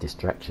brought in this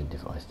distraction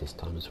device this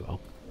time as well.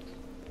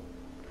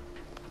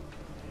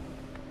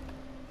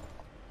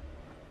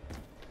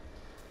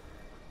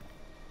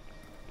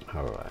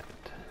 Alright,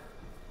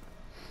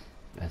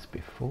 as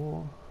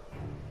before,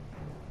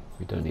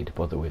 we don't need to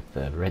bother with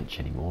the wrench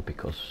anymore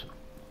because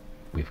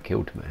we've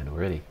killed the man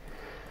already.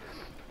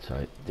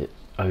 So the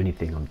only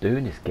thing I'm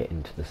doing is get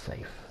into the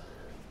safe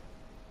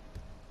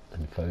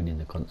and phone in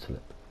the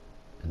consulate,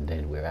 and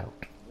then we're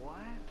out. What?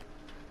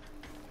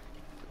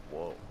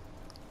 Whoa.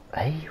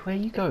 Hey, where are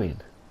you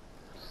going?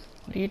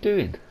 What are you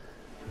doing?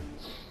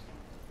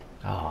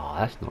 Oh,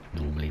 that's not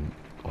normally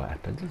what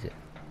happens, is it?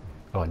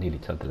 Oh, I nearly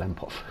turned the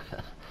lamp off.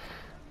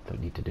 Don't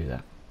need to do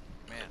that.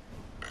 Man,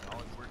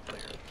 all we're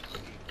clear.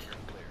 You're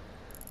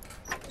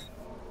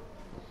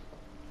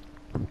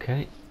clear.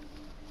 Okay.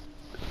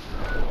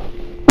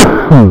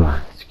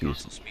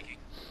 Excuse Console me. speaking.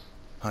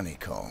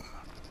 Honeycomb.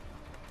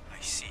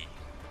 I see.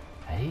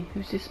 Hey,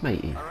 who's this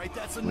matey? All right,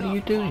 that's What enough, are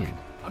you doing? punk.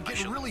 I'm I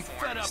getting shall really inform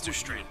fed up Mr. with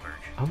you. Strandberg.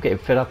 I'm getting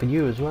fed up in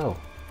you as well.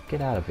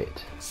 Get out of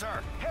it.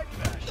 Sir, head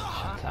bash.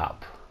 Shut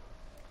up.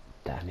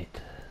 Damn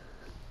it.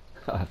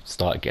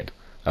 Start again.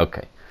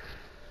 Okay.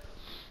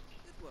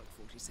 Good work,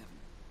 47.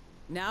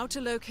 Now to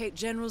locate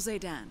General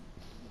Zaydan.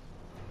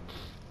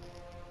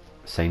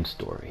 Same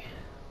story.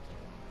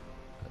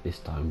 But this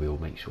time we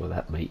will make sure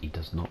that matey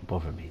does not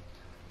bother me.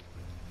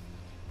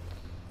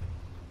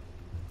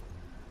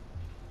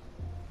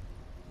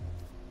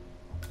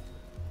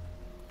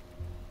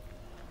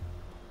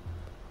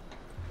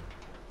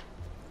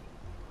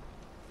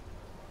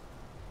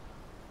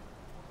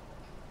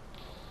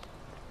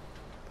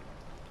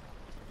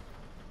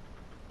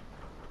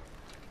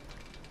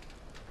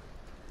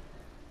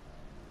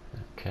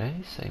 Okay,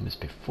 same as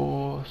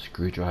before.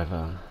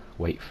 Screwdriver,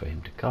 wait for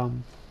him to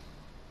come.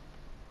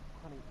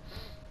 Honey,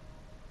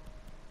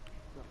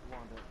 just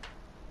Wanda,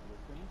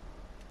 listen.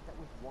 That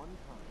was one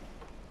time.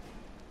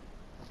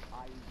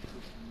 I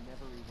would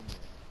never even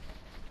know.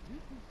 You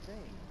keep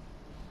saying,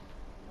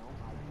 you know,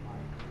 I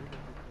heard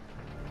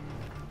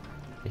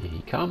everything. Here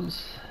he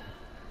comes.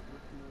 Your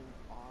feelings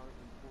are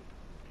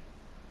important.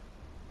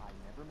 I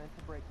never meant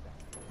to break that.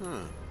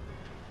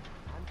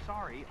 I'm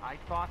sorry, I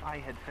thought I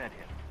had fed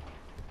him.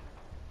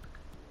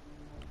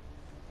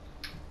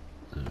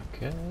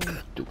 Okay,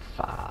 too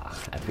far.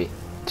 Have it.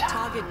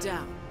 Target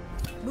down.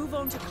 Move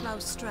on to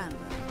Klaus Strandberg.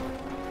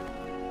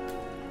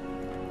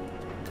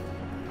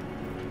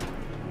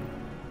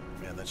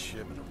 Man, that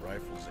shipment of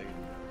rifles ain't.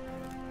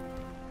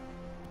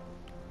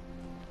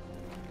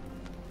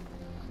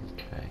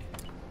 Okay,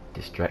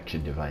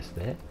 distraction device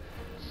there.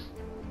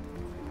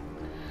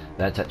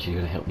 That's actually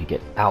going to help me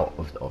get out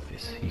of the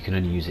office. You can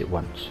only use it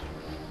once.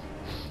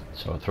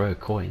 So I'll throw a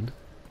coin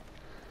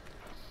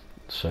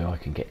so I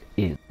can get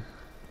in.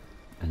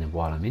 And then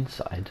while I'm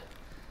inside,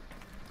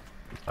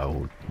 I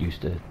will use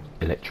the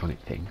electronic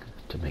thing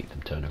to make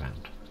them turn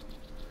around.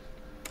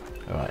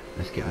 Alright,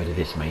 let's get rid of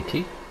this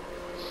matey.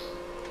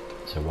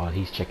 So while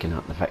he's checking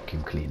out the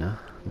vacuum cleaner,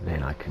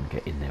 then I can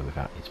get in there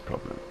without his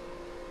problem.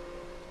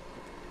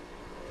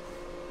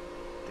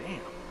 Damn.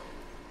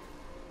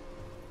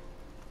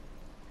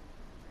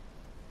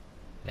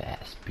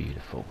 That's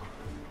beautiful.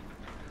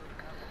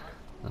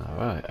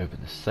 Alright, open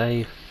the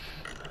safe.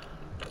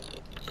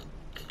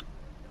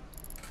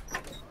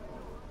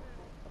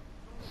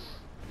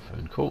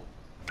 Phone call.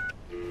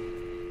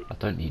 I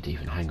don't need to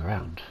even hang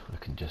around. I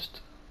can just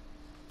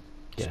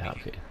get out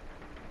of here.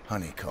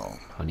 Honeycomb.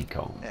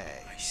 Honeycomb.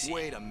 Hey, see.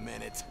 wait a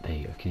minute. There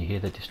you go. Can you hear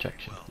the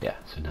distraction? Yeah,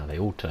 so now they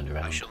all turned I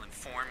around. shall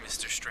inform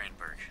Mr.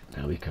 Strandberg.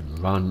 Now we can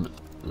run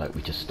like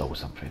we just stole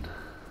something.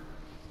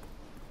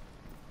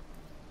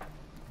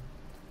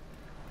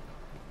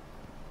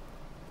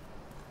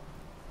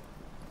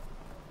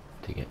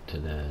 To get to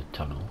the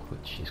tunnel,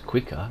 which is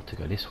quicker to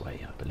go this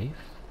way, I believe.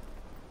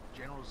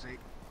 General Z.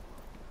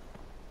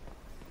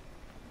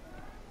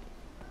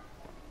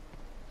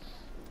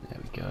 There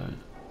we go.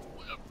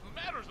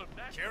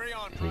 Carry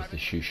on, Here's the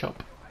shoe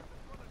shop.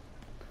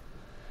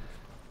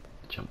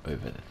 Jump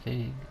over the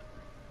thing.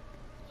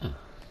 Oh,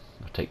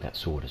 I'll take that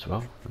sword as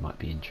well. It might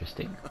be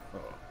interesting.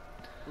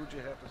 Who'd you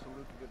have to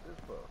salute to get this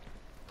bow?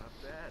 Not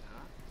bad,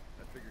 huh?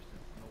 I figure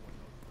since no one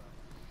knows about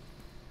it.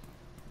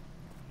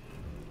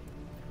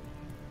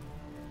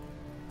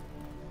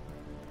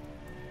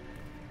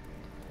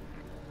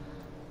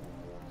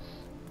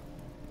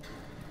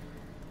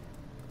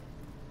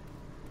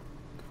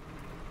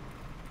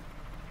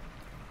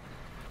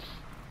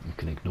 You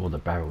can ignore the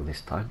barrel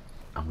this time.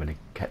 I'm going to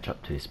catch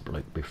up to this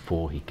bloke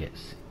before he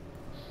gets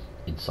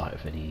in sight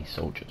of any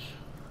soldiers.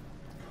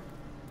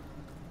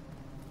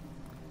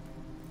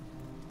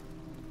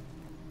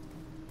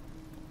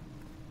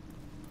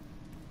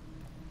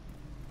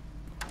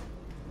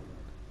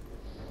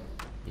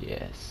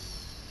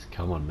 Yes.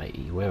 Come on,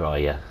 matey. Where are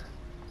you?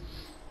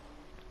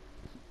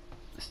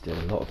 Still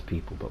a lot of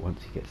people, but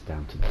once he gets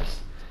down to this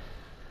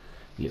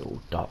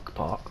little dark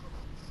part,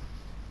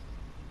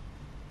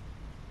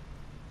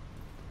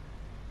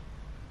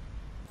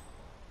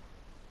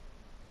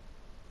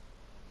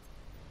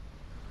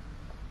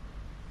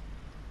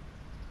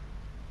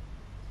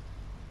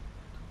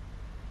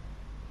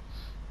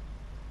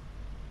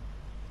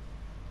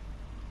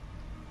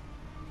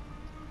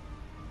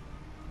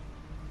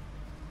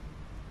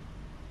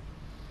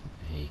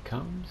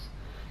 comes.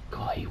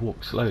 God, he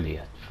walks slowly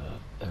for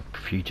a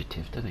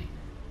fugitive, doesn't he?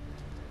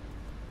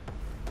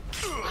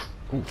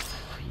 Oof,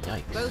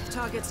 yikes. Both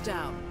targets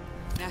down.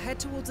 Now head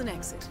towards an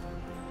exit.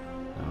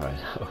 Alright,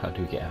 how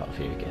do we get out of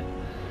here again?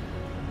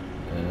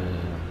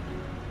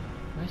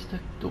 Where's the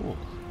door?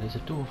 There's a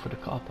door for the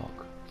car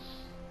park.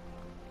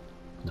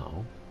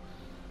 No.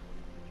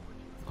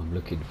 I'm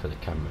looking for the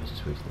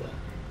cameras with the...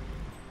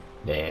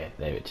 There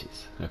it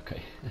is.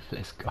 Okay,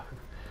 let's go.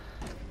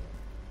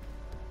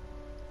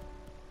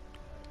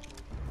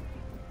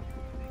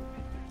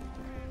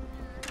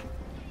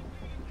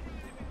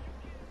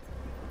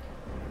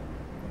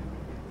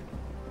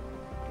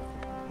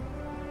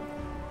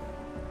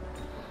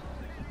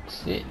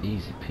 That's it,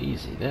 easy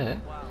peasy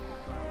there.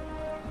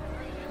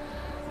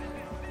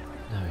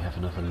 Now we have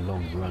another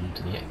long run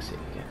to the exit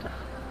again.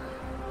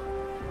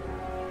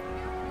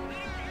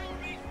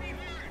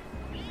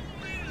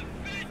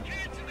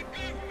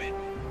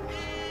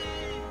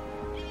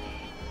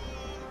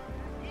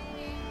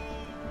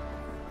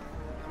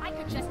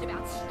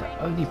 The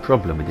only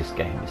problem with this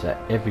game is that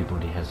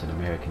everybody has an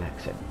American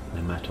accent,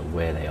 no matter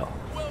where they are.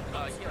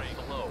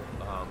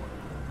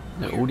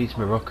 No, all these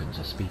Moroccans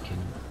are speaking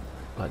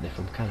like they're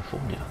from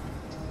California.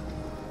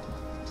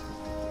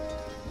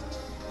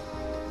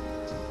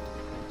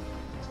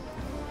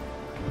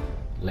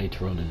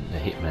 Later on in the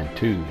Hitman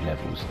 2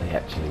 levels, they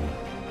actually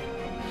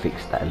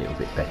fixed that a little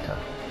bit better.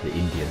 The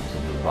Indians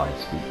on the right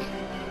speak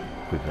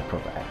with a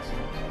proper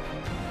accent.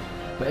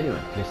 But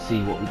anyway, let's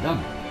see what we've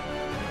done.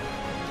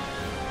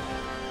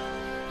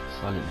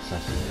 Silent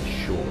Assassin for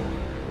sure.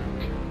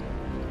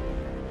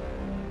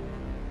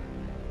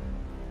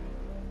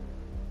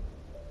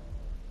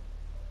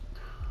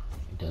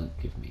 Don't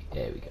give me.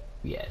 There we go.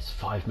 Yes,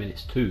 5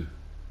 minutes 2.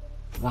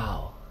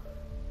 Wow.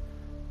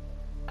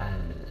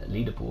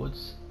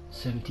 Leaderboards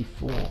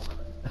 74.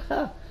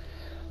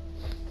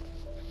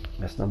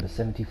 That's number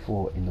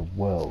 74 in the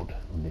world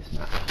on this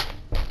map.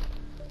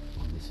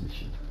 On this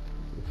mission.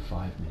 With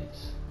 5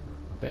 minutes.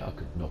 I bet I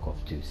could knock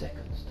off 2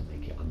 seconds to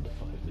make it under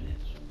 5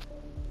 minutes.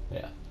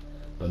 Yeah,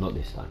 but not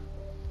this time.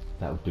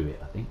 That'll do it,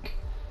 I think.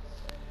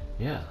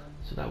 Yeah,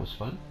 so that was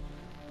fun.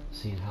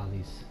 Seeing how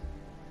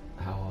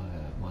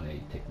my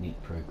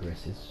technique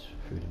progresses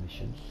through the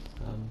missions.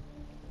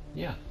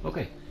 Yeah,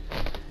 okay.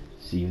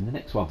 See you in the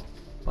next one.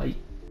 Bye.